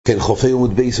כן, חופי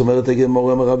עמוד בייס אומרת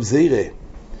הגמרא מרב זירא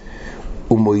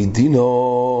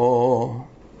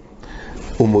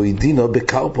ומוידינו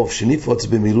בקרפוף שנפרוץ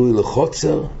במילוי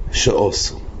לחוצר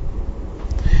שעושו.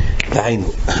 דהיינו,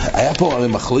 היה פה הרי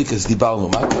מחלוקת, דיברנו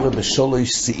מה קורה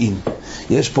בשלוש שיאים.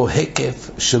 יש פה היקף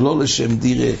שלא לשם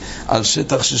דירה על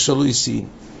שטח של שלוש שיאים.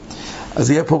 אז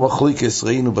היה פה מחלוקת,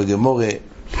 ראינו בגמרא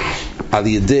על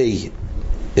ידי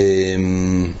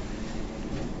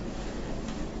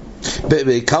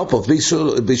בקרפוף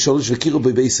בשלוש וקירו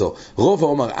בביסו רוב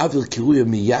האומר אוויר קירוי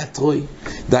מייטרוי,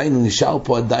 דהיינו נשאר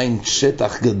פה עדיין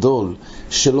שטח גדול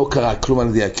שלא קרה כלום על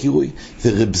ידי הקירוי.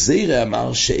 ורב זירא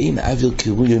אמר שאין אוויר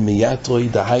קירוי מייטרוי,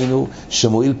 דהיינו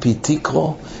שמועיל פי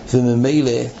תיקרו,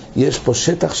 וממילא יש פה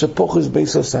שטח שפוחס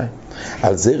ביסוסי.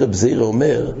 על זה רב זירא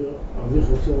אומר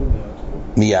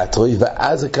מייטרוי,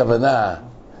 ואז הכוונה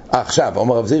עכשיו,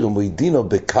 אומר רב זירא מוידינו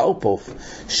בקרפוף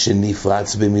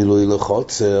שנפרץ במילוי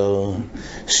לחוצר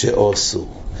שעושו.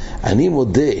 אני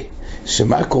מודה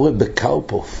שמה קורה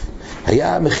בקרפוף,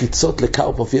 היה מחיצות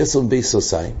לקרפוף יסון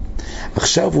ביסוסיים,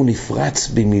 עכשיו הוא נפרץ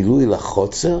במילוי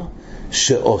לחוצר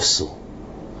שעושו.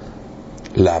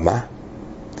 למה?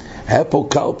 היה פה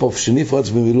קרפוף שנפרץ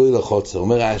במילוי לחוצר,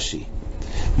 אומר רש"י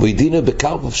מוידינו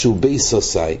בקרפוף שהוא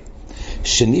ביסוסיים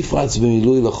שנפרץ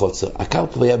במילוי לחוצר.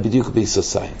 הקרפוף היה בדיוק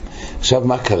ביסוסיים. עכשיו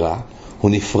מה קרה?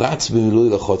 הוא נפרץ במילוי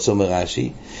לחוצר, אומר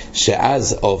רש"י,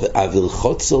 שאז אוויר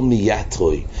חוצר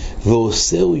מייטרוי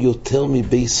ועושהו יותר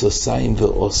מביסוסיים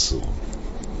ועושו.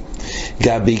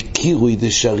 גבי קירוי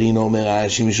דשרינו, אומר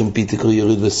רש"י, משום פיתיקרו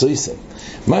יוריד וסויסם.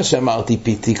 מה שאמרתי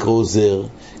פיתיקרו עוזר,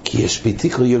 כי יש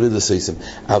פיתיקרו יוריד וסויסם,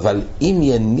 אבל אם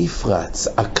יהיה נפרץ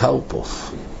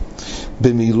הקרפוף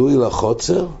במילוי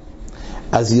לחוצר,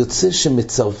 אז יוצא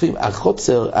שמצרפים,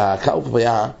 החוצר, הקרפוף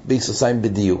היה ביסוסיים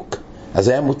בדיוק, אז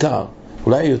היה מותר,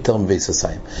 אולי יותר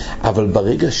מביסוסיים, אבל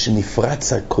ברגע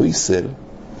שנפרץ הקויסל,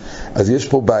 אז יש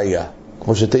פה בעיה,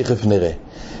 כמו שתכף נראה,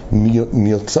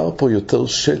 מיוצר פה יותר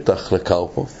שטח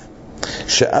לקרפוף,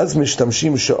 שאז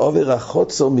משתמשים שעובר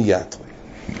החוצר מייטרוי.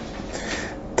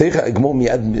 הגמור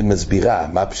מיד מסבירה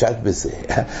מה פשט בזה.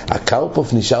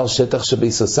 הקרפוף נשאר שטח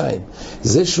שביסוסיים,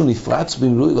 זה שהוא נפרץ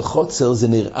במילוי לחוצר, זה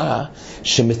נראה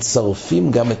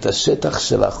שמצרפים גם את השטח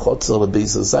של החוצר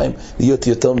לביסוסיים להיות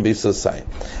יותר מביסוסיים.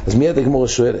 אז מיד הגמור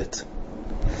שואלת,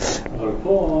 אבל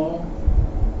פה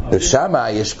ושם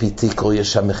יש פיתיקרו,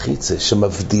 יש המחיצה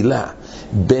שמבדילה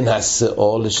בין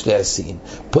השאור לשתי השיאים.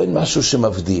 פה אין משהו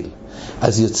שמבדיל,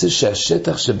 אז יוצא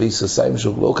שהשטח שביסוסיים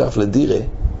שהוא לא כף לדירה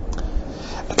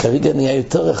כרגע נהיה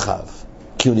יותר רחב,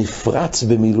 כי הוא נפרץ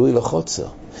במילוי לחוצר,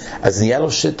 אז נהיה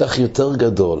לו שטח יותר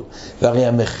גדול, והרי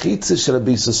המחיצה של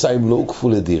הביסוסיים לא הוקפו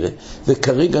לדירה,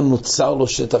 וכרגע נוצר לו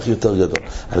שטח יותר גדול.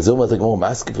 על זה אומרת הגמרא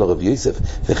מסקיף לרב יוסף,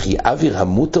 וכי אוויר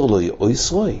המותר לו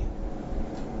יאויסרוי.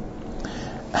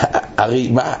 הרי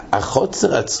מה,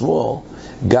 החוצר עצמו,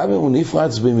 גם אם הוא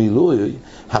נפרץ במילוי,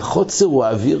 החוצר הוא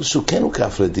האוויר שהוא כן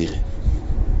הוקף לדירה.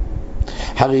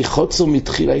 הרי חוצר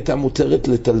מתחילה הייתה מותרת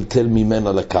לטלטל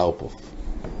ממנה לקרפוף.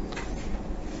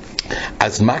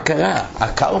 אז מה קרה?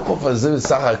 הקרפוף הזה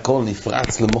בסך הכל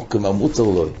נפרץ למוקם המותר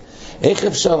לו. איך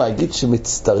אפשר להגיד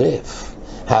שמצטרף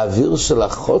האוויר של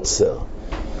החוצר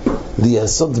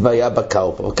לעשות בעיה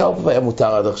בקרפוף? הקרפוף היה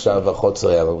מותר עד עכשיו והחוצר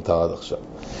היה מותר עד עכשיו.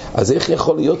 אז איך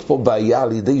יכול להיות פה בעיה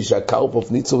על ידי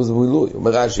שהקרפוף ניצור בזה מילוי?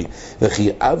 אומר רש"י, וכי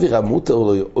אוויר המותר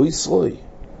לו אויסרוי.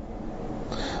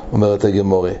 אומרת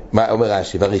הגמרא, מה אומר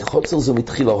רש"י? והרי חוצר זו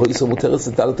מתחילה, הויסר מותרת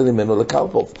לטלטל ממנו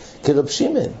לקרפוף, כרב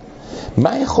שמעון.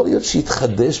 מה יכול להיות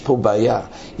שהתחדש פה בעיה?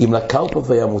 אם לקרפוף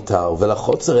היה מותר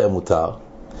ולחוצר היה מותר,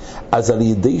 אז על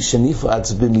ידי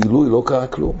שנפרץ במילוי לא קרה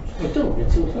כלום.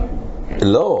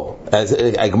 לא, אז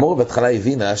הגמרא בהתחלה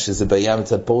הבינה שזה בעיה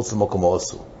מצד פורץ למוקם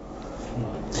עשו.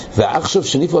 ועכשיו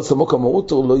שנפרץ למוקם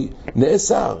עשו לא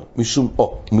נאסר,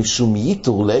 משום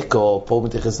ייתור לקו, פה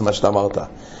מתייחס למה שאתה אמרת.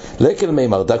 לקל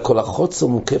מימר, דה כל החוצר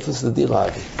מוקפס לדירה.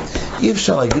 אי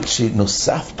אפשר להגיד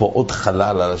שנוסף פה עוד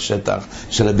חלל על השטח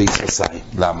של הביסוסיים.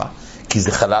 למה? כי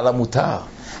זה חלל המותר.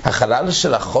 החלל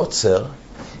של החוצר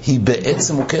היא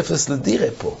בעצם מוקפס לדירה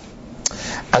פה.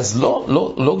 אז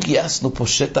לא גייסנו פה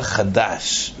שטח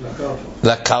חדש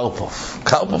לקרפוף.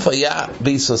 קרפוף היה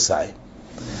ביסוסיים,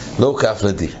 לא כף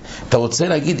לדיר. אתה רוצה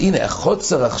להגיד, הנה,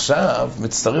 החוצר עכשיו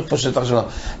מצטרף פה שטח שלנו,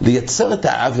 לייצר את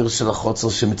האוויר של החוצר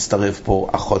שמצטרף פה,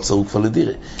 החוצר הוא כבר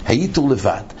לדירה. הייתור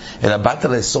לבד, אלא באת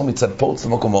לאסור מצד פורץ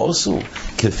למוקם העושו,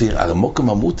 כפי המוקם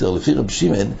המותר, לפי רב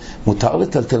שמעון, מותר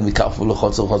לטלטל מקרפוף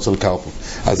לחוצר, חוצר לקרפוף.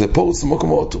 אז זה פורץ למוקם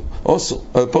העושו,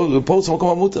 פורץ למוקם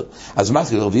המותר. אז מה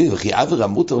זה רבי, וכי אוויר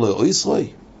המותר לא אויסרוי?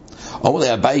 אומר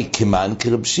לי, אביי כמן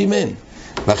כרב שמעון.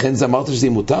 לכן זה אמרת שזה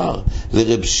מותר.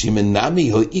 לרב שמעון נמי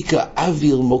הועיקה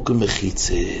אוויר מוקם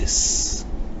מחיצס.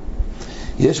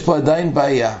 יש פה עדיין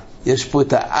בעיה, יש פה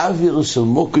את האוויר של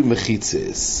מוקוי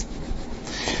מחיצס.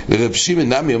 ורב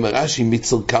שמעון נמי אומר רש"י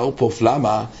מצר קרפוף,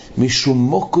 למה? משום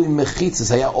מוקוי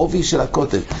מחיצס, היה עובי של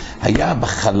הכותל, היה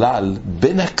בחלל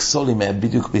בין הכסולים, היה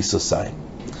בדיוק ביסוסיים.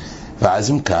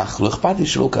 ואז אם כך, לא אכפת לי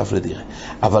שלא כף לדירה.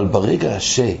 אבל ברגע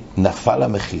שנפל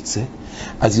המחיצה,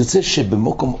 אז יוצא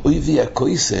שבמקום אויבי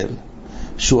הקויסל,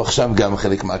 שהוא עכשיו גם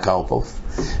חלק מהקרפוף,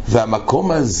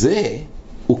 והמקום הזה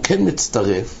הוא כן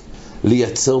מצטרף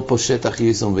לייצר פה שטח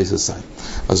יסום ויסוסיים.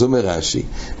 אז אומר רש"י,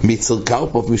 מצר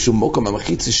קרפוף משום מקום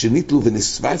המחיצה שניתלו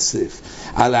ונספצף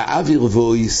על האוויר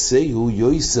ואויסהו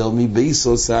יויסר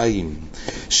מביסוסיים,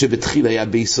 שבתחיל היה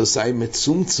ביסוסיים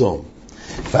מצומצום,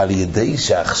 ועל ידי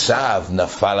שעכשיו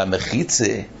נפל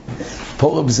המחיצה,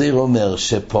 פה רב זיר אומר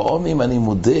שפעמים אני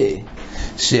מודה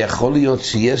שיכול להיות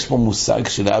שיש פה מושג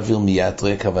של האוויר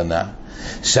מיתרי, הכוונה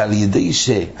שעל ידי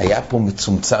שהיה פה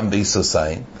מצומצם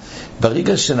ביסוסיים,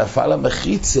 ברגע שנפל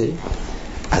המחיצה,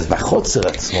 אז בחוצר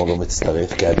עצמו לא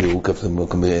מצטרף, כי האוויר הוא כפי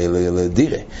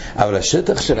לדירה, אבל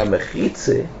השטח של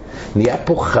המחיצה נהיה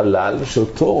פה חלל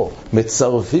שאותו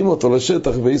מצרפים אותו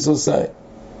לשטח ביסוסיים.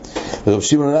 רב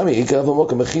שמעון נמי יקרא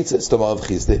במוקם מחיצס, תאמר רב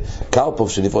חיסדה,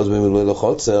 קרפוף שנפרוץ במילוי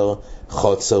לחוצר,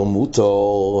 חוצר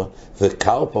מוטור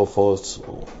וקרפוף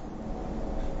אסור.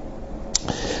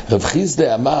 רב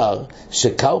חיסדה אמר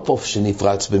שקרפוף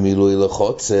שנפרץ במילוי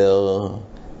לחוצר,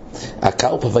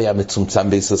 הקרפוף היה מצומצם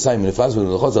ביסוסיים, נפרץ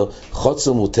במילוי לחוצר,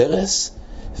 חוצר מותרס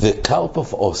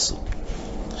וקרפוף אסור.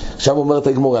 עכשיו הוא אומר את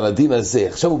הגמור על הדין הזה,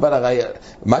 עכשיו הוא בא לראיה,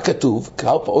 מה כתוב?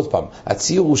 קרפוף, עוד פעם,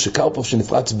 הציור הוא שקרפוף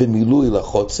שנפרץ במילוי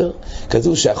לחוצר,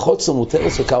 כתוב שהחוצר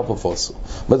מותרס וקרפוף אסור.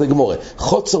 אומרת הגמור,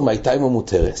 חוצר מהייתיים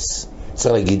המותרס,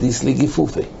 צריך להגיד איסלי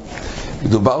גיפופי.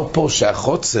 מדובר פה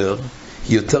שהחוצר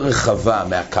היא יותר רחבה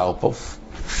מהקרפוף,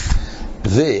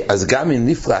 ואז גם אם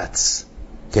נפרץ,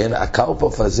 כן,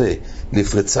 הקרפוף הזה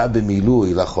נפרצה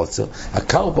במילוי לחוצר,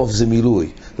 הקרפוף זה מילוי,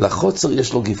 לחוצר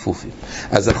יש לו גיפופים,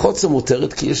 אז החוצר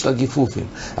מותרת כי יש לה גיפופים,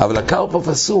 אבל הקרפוף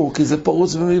אסור כי זה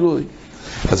פרוץ במילוי.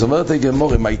 אז אומרת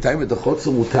הגמור, אם הייתיים את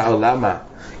החוצר מותר, למה?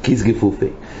 כי זה גיפופי,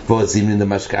 ועוזים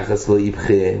לנמש כחס לא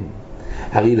יבחן.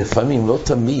 הרי לפעמים לא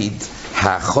תמיד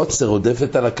החוצר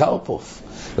עודפת על הקרפוף,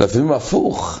 לפעמים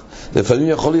הפוך, לפעמים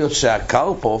יכול להיות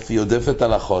שהקרפוף היא עודפת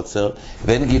על החוצר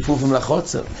ואין גיפופים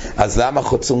לחוצר, אז למה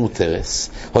חוצר מותרס?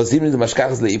 עוזים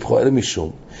למשכחס לאיפכו, אלה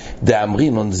משום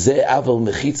דאמרינון זה אבל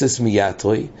מחיצס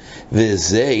מיתרוי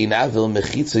וזה אין אבל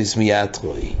מחיצס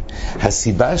מיתרוי.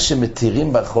 הסיבה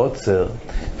שמתירים בחוצר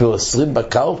ואוסרים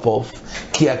בקרפוף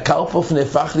כי הקרפוף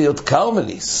נהפך להיות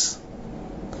קרמליס,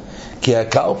 כי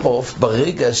הקרפוף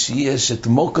ברגע שיש את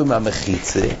מוקם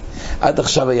המחיצה, עד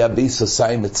עכשיו היה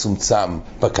ביסוסיים מצומצם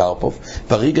בקרפוף,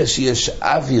 ברגע שיש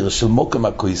אוויר של מוקם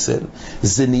הקויסל,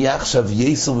 זה נהיה עכשיו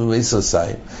יסר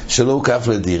וביסוסיים שלא הוא כף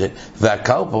לדירה,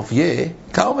 והקרפוף יהיה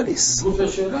קרמליס. זאת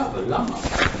השאלה, אבל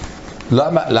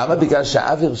למה? למה? בגלל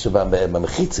שהאוויר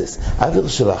שבמחיצס, האוויר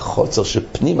של החוצר,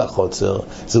 שפנים החוצר,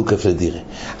 זהו כף לדירה,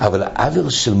 אבל האוויר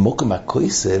של מוקם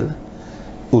הקויסל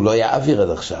הוא לא היה אוויר עד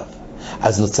עכשיו,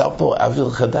 אז נוצר פה אוויר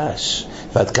חדש,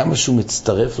 ועד כמה שהוא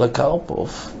מצטרף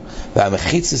לקרפוף,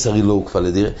 והמחיצס הרי לא הוא כבר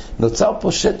לדירה, נוצר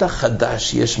פה שטח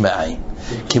חדש יש מאין,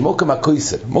 כמו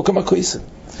כמקויסל,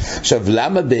 עכשיו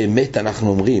למה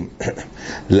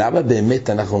באמת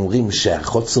אנחנו אומרים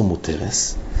שהחוצר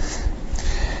מותרס?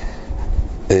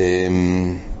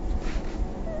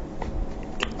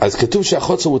 אז כתוב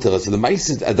שהחוצר מותרס,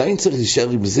 עדיין צריך להישאר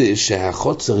עם זה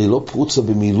שהחוצר היא לא פרוצה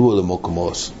במילוא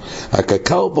למוקמוס, רק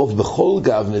הקרפוף בכל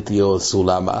גוון תהיה אסור.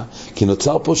 למה? כי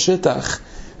נוצר פה שטח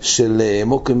של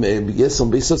מוקם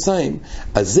יסום ביסוסיים,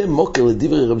 אז זה מוקר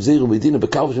לדברי רב זיר ומדינה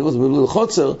בקרפוף שנפרץ במילוא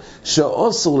לחוצר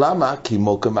שאסור. למה? כי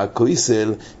מוקם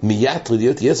הקויסל מיתרי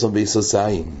להיות יסום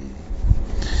ביסוסיים.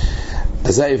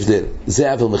 אז זה ההבדל,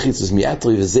 זה עבר מחיצס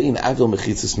מיתרי וזה אין עבר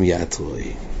מחיצס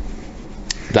מיתרי.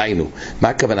 דיינו, מה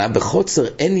הכוונה? בחוצר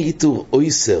אין ייתור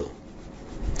אויסר,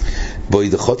 בואי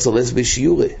דחוצר לס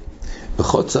בשיעורי,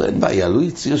 בחוצר אין בעיה, לא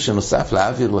יציר שנוסף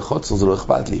לאוויר לחוצר, זה לא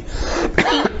אכפת לי.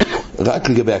 רק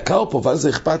לגבי הקרפוף, אז זה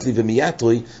אכפת לי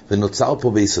ומיתרוי, ונוצר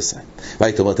פה ביסוסיים.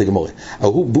 והיית אומרת הגמורה,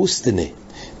 הוא בוסטנה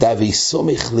דאבי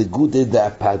סומך לגודה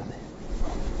דאפדנה.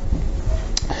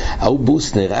 הוא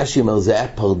בוסטנה, רש"י אומר, זה היה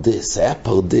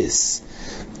פרדס,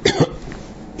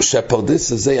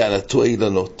 שהפרדס הזה היה נטוע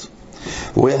אילנות,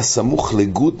 הוא היה סמוך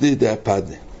לגודנה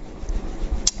דאפדנה,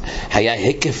 היה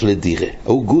הקף לדירה.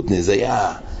 הוא גודנה, זה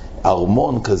היה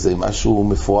ארמון כזה, משהו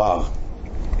מפואר,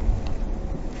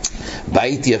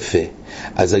 בית יפה.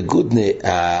 אז הגודנה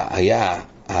היה,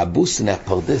 הבוסטנה,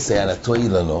 הפרדס היה נטוע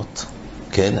אילנות,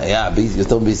 כן, היה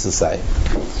יותר ביסוסיים,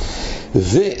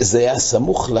 וזה היה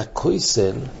סמוך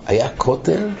לקויסל, היה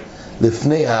כותל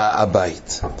לפני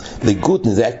הבית.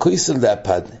 לגודנה, זה היה קויסל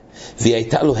דאפדנה, והיא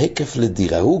הייתה לו הקף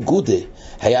לדירה. הוא גודה,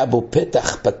 היה בו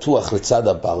פתח פתוח לצד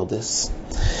הפרדס.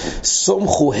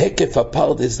 סומכו הקף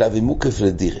הפרדס להביא מוקף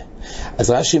לדירה. אז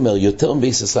רש"י אומר, יותר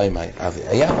מבייס הסיים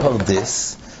היה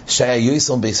פרדס שהיה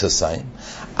יויסר מבייס הסיים,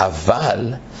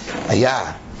 אבל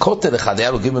היה כותל אחד,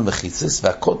 היה לו ג' מחיצס,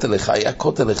 והכותל אחד היה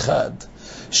כותל אחד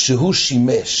שהוא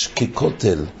שימש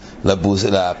ככותל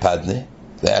לפדנה,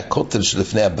 זה היה כותל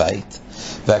שלפני הבית,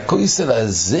 והכויסל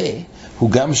הזה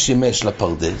הוא גם שימש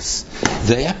לפרדס,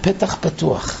 והיה פתח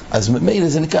פתוח. אז ממילא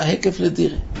זה נקרא הקף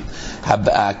לדירה.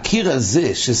 הקיר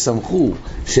הזה שסמכו,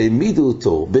 שהעמידו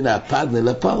אותו בין הפדנה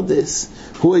לפרדס,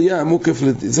 הוא היה מוקף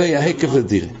לדירה, זה היה הקף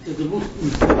לדירה.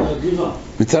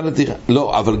 מצד הדירה.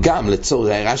 לא, אבל גם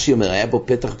לצורך, רש"י אומר, היה בו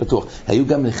פתח פתוח. היו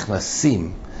גם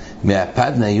נכנסים,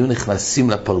 מהפדנה היו נכנסים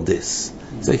לפרדס.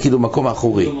 זה כאילו מקום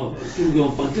אחורי. גם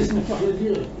הפרדס נפח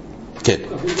לדירה. כן,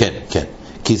 כן, כן.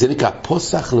 כי זה נקרא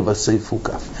פוסח לבסוף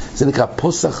הוקף. זה נקרא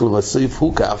פוסח לבסוף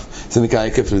הוקף, זה נקרא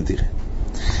הקף לדירה.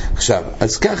 עכשיו,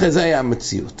 אז ככה זה היה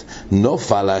המציאות.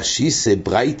 נופל השיסה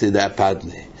ברייטה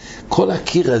דאפדנה. כל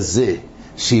הקיר הזה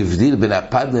שהבדיל בין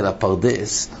הפדנה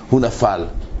לפרדס, הוא נפל.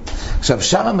 עכשיו,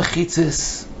 שאר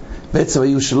המחיצס בעצם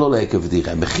היו שלא להקף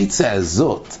דירה. המחיצה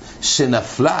הזאת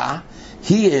שנפלה,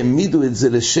 היא העמידו את זה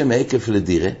לשם הקף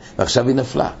לדירה, ועכשיו היא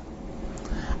נפלה.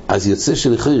 אז יוצא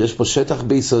שלכאורה יש פה שטח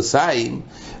ביסוסיים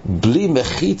בלי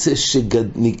מחיצה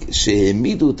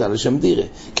שהעמידו אותה לשם דירה,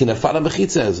 כי נפל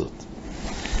המחיצה הזאת.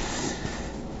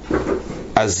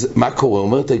 אז מה קורה?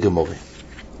 אומרת הגמורה,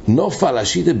 נופל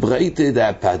השיטה ברייטה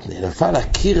דאפדנה, נפל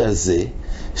הקיר הזה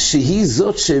שהיא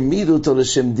זאת שהעמידו אותו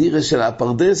לשם דירה של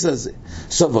הפרדס הזה.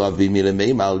 סוף רבים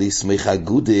מלמימר לסמך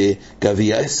הגודה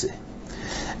גביע עשה.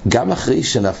 גם אחרי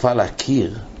שנפל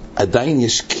הקיר עדיין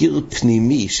יש קיר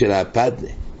פנימי של הפדנה.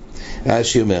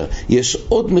 רש"י אומר, יש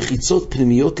עוד מחיצות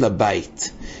פנימיות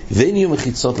לבית, ואין יהיו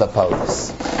מחיצות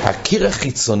לפרדס. הקיר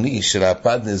החיצוני של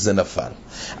הפדנה זה נפל.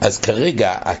 אז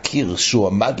כרגע הקיר שהוא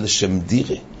עמד לשם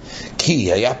דירה,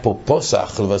 כי היה פה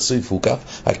פוסח לבסוף הוקף,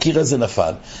 הקיר הזה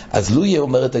נפל. אז לו יהיה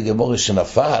אומרת הגמורה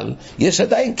שנפל, יש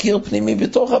עדיין קיר פנימי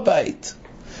בתוך הבית,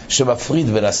 שמפריד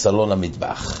בין הסלון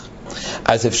למטבח.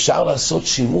 אז אפשר לעשות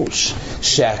שימוש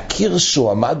שהקיר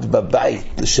שהוא עמד בבית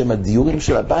לשם הדיורים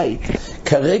של הבית,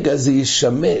 כרגע זה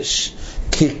ישמש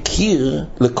כקיר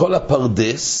לכל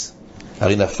הפרדס.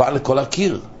 הרי נפל לכל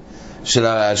הקיר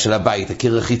של הבית,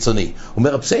 הקיר החיצוני. הוא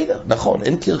אומר, בסדר, נכון,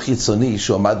 אין קיר חיצוני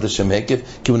שהוא עמד לשם הקף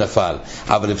כי הוא נפל,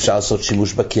 אבל אפשר לעשות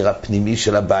שימוש בקיר הפנימי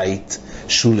של הבית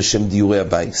שהוא לשם דיורי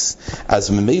הבית. אז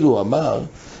ממילא הוא אמר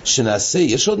שנעשה,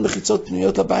 יש עוד מחיצות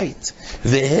פנימיות לבית,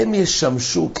 והם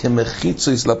ישמשו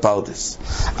כמחיצות לפרדס.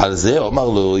 על זה אומר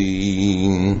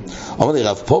לי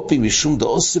רב פופי משום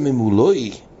דעושה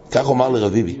ממולוי, כך אומר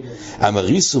לרביבי,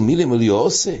 אמריסו מילה מוליו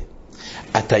עושה,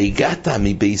 אתה הגעת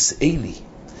מבייס אלי,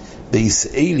 בייס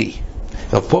אלי,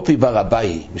 רב פופי בר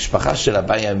אביי, משפחה של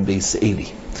אביי היה מבייס אלי.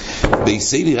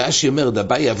 בייס אלי רש"י אומר,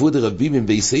 דביי עבוד רבים עם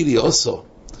בייס אלי עושו,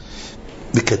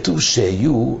 וכתוב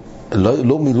שהיו,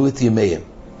 לא מילאו את ימיהם,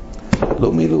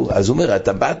 לא מילאו. אז הוא אומר,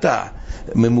 אתה באת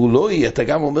ממולוי, אתה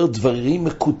גם אומר דברים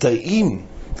מקוטעים.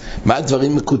 מה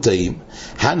הדברים מקוטעים?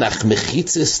 הנח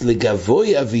מחיצס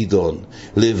לגבוי אבידון,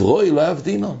 לברוי לא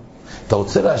אבדינון. אתה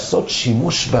רוצה לעשות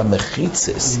שימוש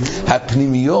במחיצס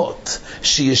הפנימיות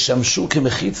שישמשו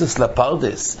כמחיצס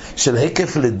לפרדס של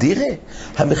הקף לדירה.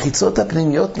 המחיצות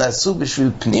הפנימיות נעשו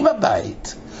בשביל פנים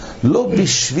הבית, לא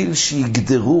בשביל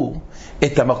שיגדרו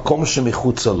את המקום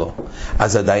שמחוץ לו.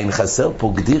 אז עדיין חסר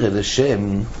פה גדירה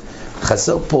לשם,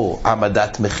 חסר פה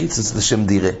עמדת מחיצס לשם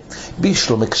דירה.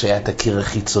 בישלום כשהיה את הקיר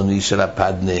החיצוני של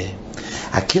הפדנה,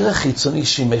 הקיר החיצוני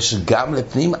שימש גם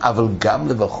לפנים אבל גם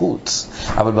לבחוץ.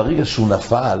 אבל ברגע שהוא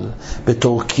נפל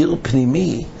בתור קיר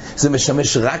פנימי, זה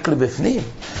משמש רק לבפנים.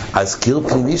 אז קיר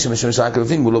פנימי שמשמש רק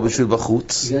לבפנים הוא לא בשביל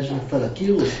בחוץ. בגלל שנפל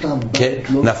הקיר או סתם? כן,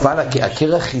 נפל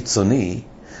הקיר החיצוני,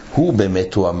 הוא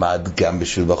באמת הוא עמד גם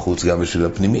בשביל בחוץ, גם בשביל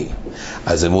הפנימי.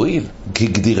 אז זה מועיל,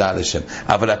 כגדירה לשם.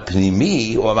 אבל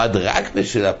הפנימי, הוא עמד רק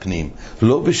בשביל הפנים,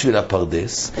 לא בשביל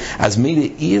הפרדס. אז מילא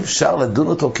אי אפשר לדון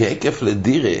אותו כהקף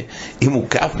לדירה, אם הוא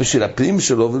כף בשביל הפנים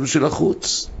שלו ובשביל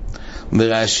החוץ.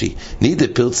 מרש"י, נידה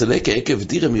פרצלה כהקף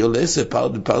דירה מיולסה,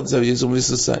 פרדס ויזו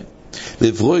מססי.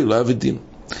 לברוי לא אבד דין.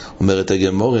 אומרת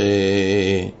הגמור,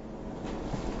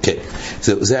 כן.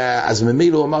 אז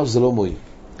ממילא הוא אמר שזה לא מועיל.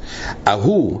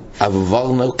 ההוא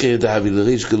אבברנקה דהביל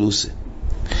ריש גלוסה.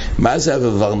 מה זה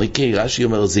אבברנקה? רש"י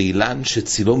אומר, זה אילן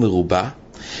שצילו מרובע,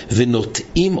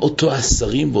 ונוטעים אותו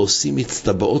השרים ועושים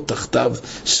מצטבעות תחתיו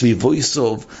סביבו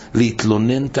יסוב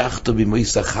להתלונן תחתו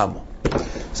במויס החמו.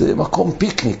 זה מקום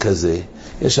פיקניק כזה,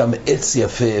 יש שם עץ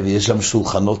יפה ויש שם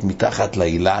שולחנות מתחת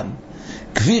לאילן,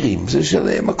 גבירים, זה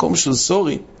של מקום של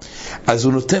סורי. אז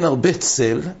הוא נותן הרבה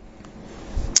צל,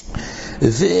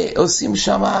 ועושים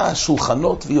שם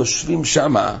שולחנות ויושבים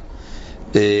שם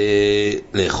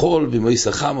לאכול במועס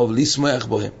החמה ולשמוח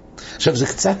בהם. עכשיו זה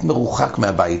קצת מרוחק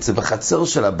מהבית, זה בחצר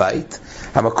של הבית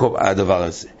המקום, הדבר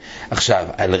הזה. עכשיו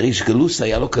על ריש גלוס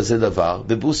היה לו כזה דבר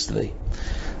בבוסטלי.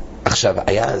 עכשיו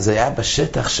זה היה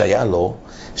בשטח שהיה לו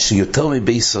שיותר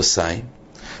מבית סוסיים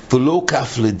ולא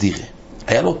כף לדירה,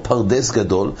 היה לו פרדס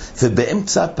גדול,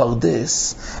 ובאמצע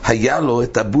הפרדס היה לו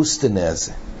את הבוסטנה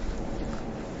הזה,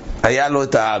 היה לו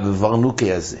את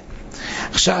הוורנוקי הזה.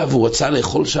 עכשיו הוא רצה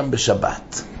לאכול שם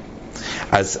בשבת,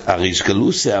 אז הריש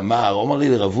גלוסי אומר לי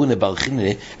לרבונה ברכינה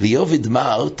ליובד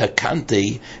מר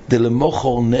תקנתי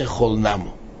דלמוחור נחול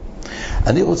נמו,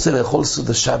 אני רוצה לאכול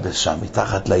סעודה שבת שם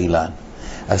מתחת לאילן,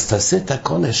 אז תעשה את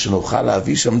הקונה שנוכל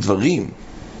להביא שם דברים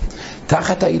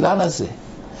תחת האילן הזה,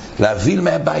 להביל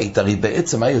מהבית. הרי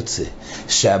בעצם מה יוצא?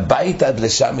 שהבית עד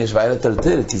לשם יש בעיה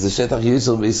לטלטל, כי זה שטח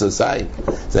יסר ויסוסיים,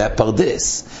 זה היה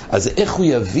פרדס. אז איך הוא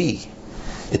יביא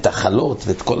את החלות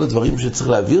ואת כל הדברים שצריך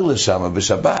להעביר לשם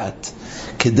בשבת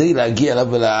כדי להגיע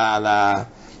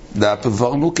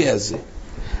לפברנוקי הזה?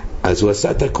 אז הוא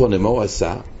עשה את הקונה. מה הוא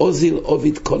עשה? אוזיל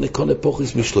עובד קונה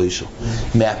פוכיס משלוישו,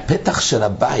 מהפתח של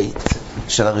הבית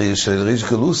של ריש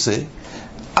גלוסי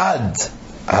עד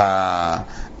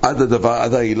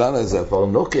האילן הזה,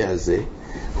 הפרנוקי הזה,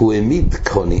 הוא העמיד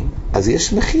קונים. אז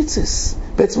יש מחיצס,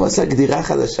 בעצם הוא עשה גדירה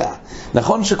חדשה.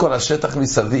 נכון שכל השטח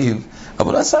מסביב,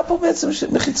 אבל הוא עשה פה בעצם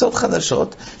מחיצות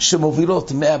חדשות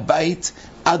שמובילות מהבית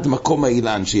עד מקום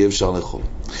האילן שיהיה אפשר לאכול.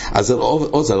 אז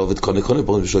אוזל עובד קונה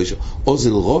פוכיס משלוישו,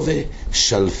 אוזל רובה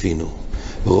שלפינו,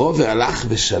 רובה הלך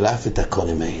ושלף את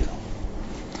הקונים האלו.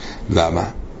 למה?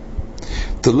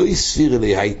 תלוי ספיר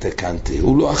אלי הייתה קנטי,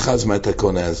 הוא לא אחז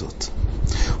מהתקונה הזאת,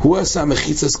 הוא עשה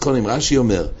מחיצס קונים. רש"י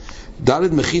אומר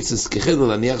דלת מחיצס כחדר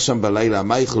להניח שם בלילה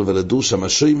המייכל ולדור שם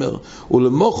השוימר,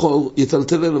 ולמוחול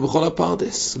יטלטל אליו בכל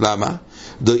הפרדס. למה?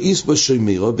 דאיס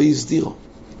בשוימירו בהסדירו.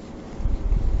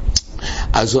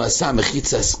 אז הוא עשה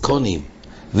מחיצס קונים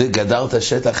וגדר את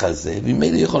השטח הזה,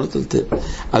 וממילא יכול לטלטל.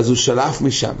 אז הוא שלף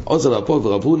משם. עוזר רפו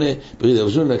ורבונה בריד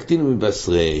הרשון להקטינו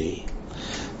מבשרי.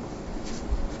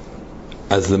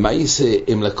 אז למעשה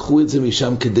הם לקחו את זה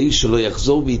משם כדי שלא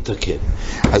יחזור ויתקן.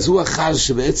 אז הוא אחז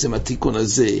שבעצם התיקון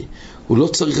הזה הוא לא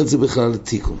צריך את זה בכלל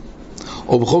לתיקון,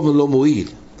 או בכל זאת לא מועיל.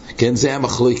 כן, זה היה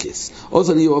מחלוקס.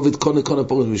 אז אני עובד קונה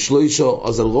פורש משלוישו,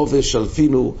 אז על רובה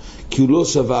שלפינו, כי הוא לא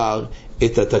שבר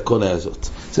את התקונה הזאת.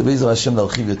 זה בעזרת השם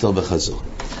להרחיב יותר בחזור.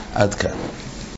 עד כאן.